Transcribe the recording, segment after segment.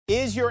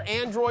Is your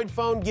Android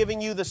phone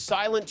giving you the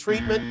silent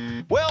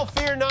treatment? Well,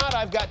 fear not,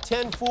 I've got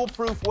 10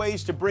 foolproof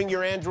ways to bring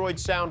your Android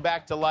sound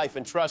back to life,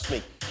 and trust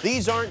me,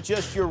 these aren't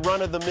just your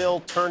run-of-the-mill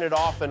turn it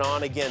off and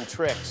on again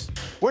tricks.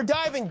 We're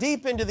diving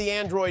deep into the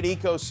Android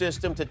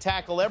ecosystem to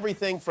tackle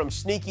everything from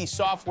sneaky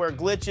software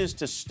glitches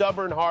to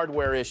stubborn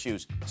hardware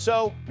issues,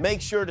 so make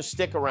sure to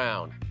stick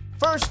around.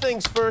 First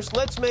things first,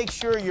 let's make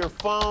sure your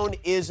phone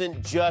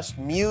isn't just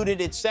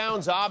muted. It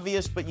sounds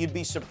obvious, but you'd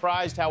be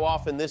surprised how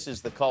often this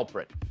is the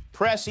culprit.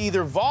 Press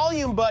either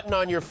volume button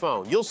on your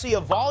phone. You'll see a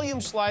volume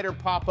slider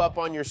pop up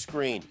on your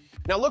screen.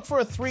 Now look for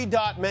a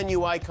 3-dot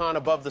menu icon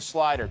above the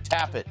slider.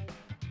 Tap it.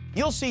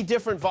 You'll see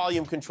different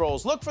volume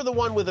controls. Look for the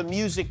one with a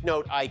music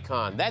note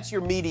icon. That's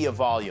your media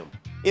volume.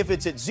 If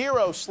it's at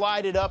 0,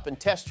 slide it up and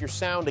test your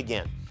sound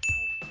again.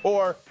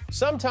 Or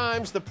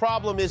sometimes the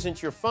problem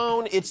isn't your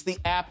phone, it's the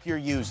app you're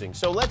using.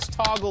 So let's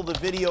toggle the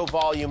video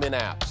volume in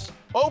apps.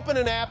 Open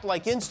an app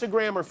like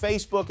Instagram or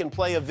Facebook and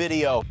play a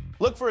video.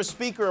 Look for a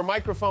speaker or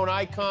microphone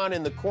icon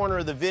in the corner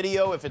of the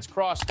video. If it's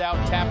crossed out,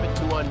 tap it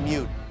to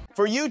unmute.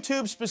 For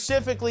YouTube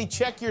specifically,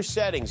 check your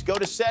settings. Go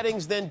to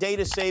Settings, then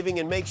Data Saving,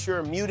 and make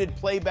sure muted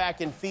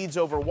playback and feeds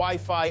over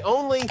Wi-Fi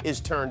only is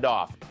turned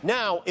off.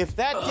 Now, if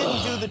that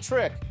didn't do the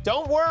trick,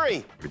 don't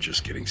worry. We're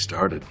just getting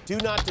started. Do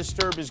Not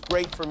Disturb is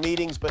great for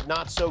meetings, but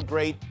not so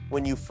great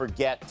when you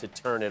forget to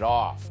turn it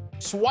off.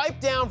 Swipe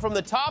down from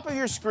the top of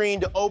your screen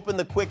to open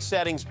the Quick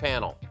Settings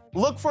panel.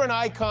 Look for an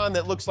icon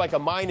that looks like a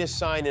minus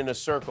sign in a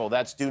circle.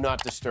 That's Do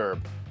Not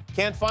Disturb.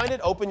 Can't find it?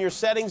 Open your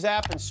Settings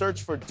app and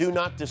search for Do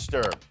Not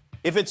Disturb.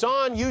 If it's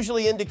on,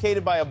 usually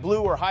indicated by a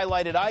blue or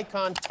highlighted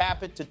icon,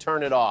 tap it to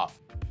turn it off.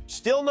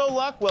 Still no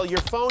luck? Well, your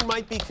phone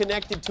might be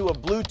connected to a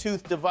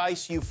Bluetooth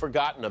device you've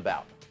forgotten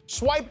about.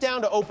 Swipe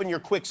down to open your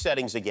Quick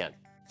Settings again.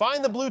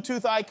 Find the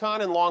Bluetooth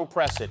icon and long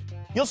press it.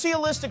 You'll see a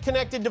list of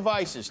connected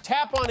devices.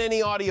 Tap on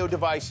any audio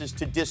devices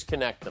to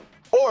disconnect them.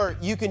 Or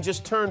you can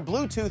just turn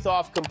Bluetooth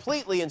off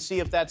completely and see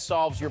if that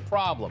solves your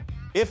problem.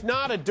 If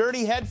not, a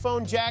dirty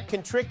headphone jack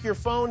can trick your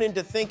phone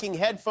into thinking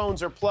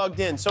headphones are plugged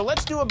in. So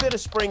let's do a bit of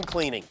spring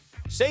cleaning.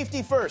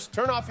 Safety first,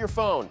 turn off your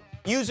phone.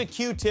 Use a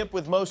Q-tip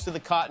with most of the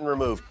cotton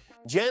removed.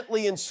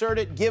 Gently insert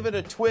it, give it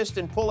a twist,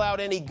 and pull out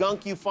any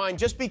gunk you find.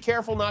 Just be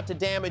careful not to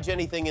damage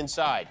anything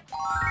inside.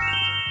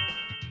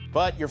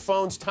 But your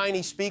phone's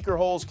tiny speaker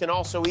holes can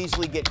also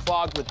easily get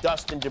clogged with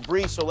dust and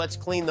debris, so let's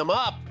clean them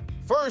up.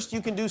 First,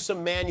 you can do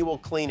some manual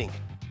cleaning.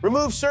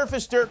 Remove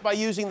surface dirt by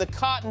using the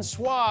cotton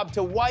swab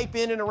to wipe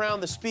in and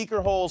around the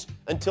speaker holes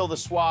until the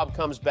swab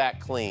comes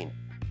back clean.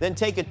 Then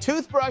take a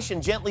toothbrush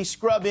and gently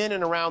scrub in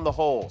and around the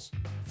holes.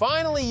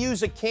 Finally,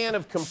 use a can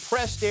of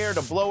compressed air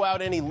to blow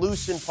out any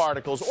loosened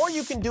particles, or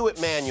you can do it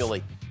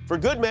manually. For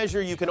good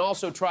measure, you can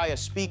also try a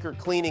speaker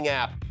cleaning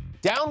app.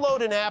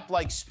 Download an app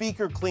like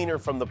Speaker Cleaner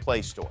from the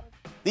Play Store.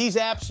 These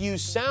apps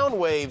use sound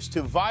waves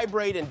to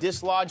vibrate and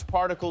dislodge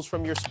particles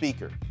from your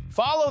speaker.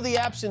 Follow the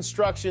app's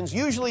instructions,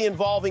 usually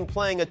involving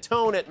playing a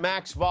tone at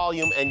max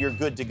volume, and you're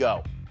good to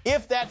go.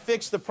 If that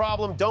fixed the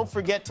problem, don't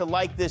forget to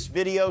like this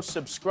video,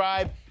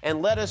 subscribe,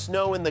 and let us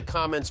know in the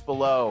comments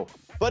below.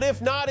 But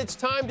if not, it's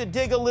time to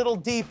dig a little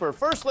deeper.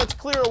 First, let's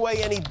clear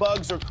away any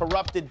bugs or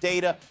corrupted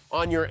data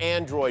on your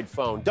Android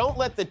phone. Don't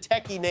let the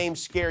techie name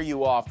scare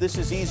you off. This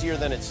is easier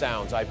than it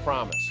sounds, I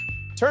promise.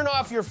 Turn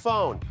off your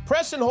phone.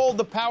 Press and hold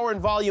the power and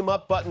volume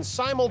up buttons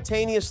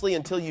simultaneously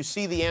until you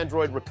see the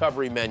Android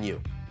recovery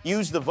menu.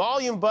 Use the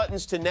volume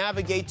buttons to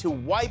navigate to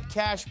Wipe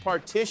Cache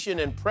Partition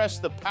and press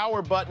the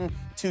power button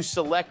to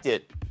select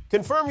it.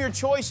 Confirm your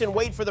choice and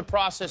wait for the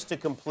process to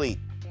complete.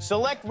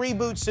 Select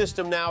Reboot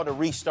System now to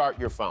restart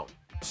your phone.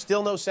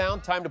 Still no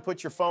sound? Time to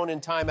put your phone in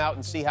timeout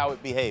and see how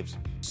it behaves.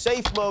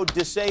 Safe mode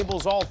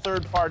disables all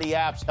third-party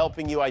apps,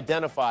 helping you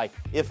identify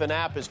if an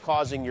app is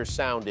causing your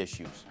sound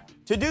issues.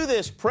 To do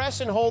this,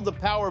 press and hold the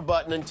power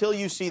button until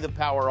you see the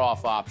power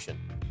off option.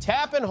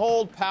 Tap and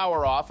hold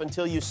power off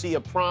until you see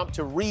a prompt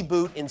to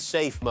reboot in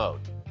safe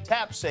mode.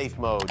 Tap safe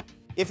mode.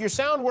 If your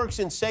sound works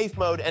in safe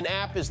mode, an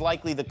app is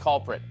likely the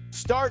culprit.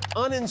 Start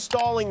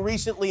uninstalling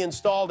recently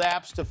installed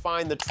apps to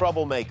find the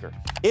troublemaker.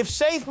 If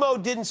safe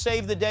mode didn't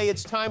save the day,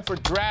 it's time for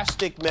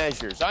drastic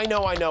measures. I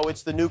know,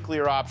 it's the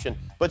nuclear option,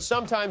 but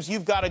sometimes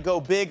you've got to go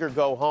big or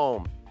go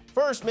home.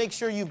 First, make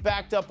sure you've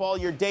backed up all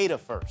your data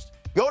first.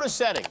 Go to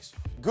Settings,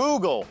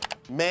 Google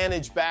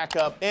Manage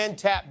Backup, and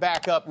tap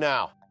Backup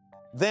Now.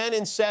 Then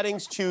in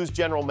Settings, choose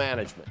General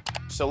Management.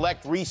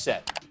 Select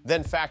Reset,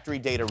 then Factory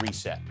Data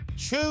Reset.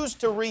 Choose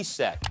to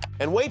reset,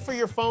 and wait for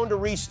your phone to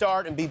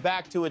restart and be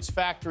back to its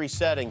factory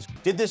settings.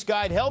 Did this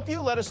guide help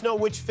you? Let us know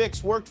which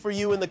fix worked for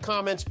you in the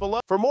comments below.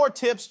 For more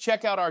tips,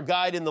 check out our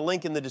guide in the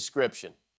link in the description.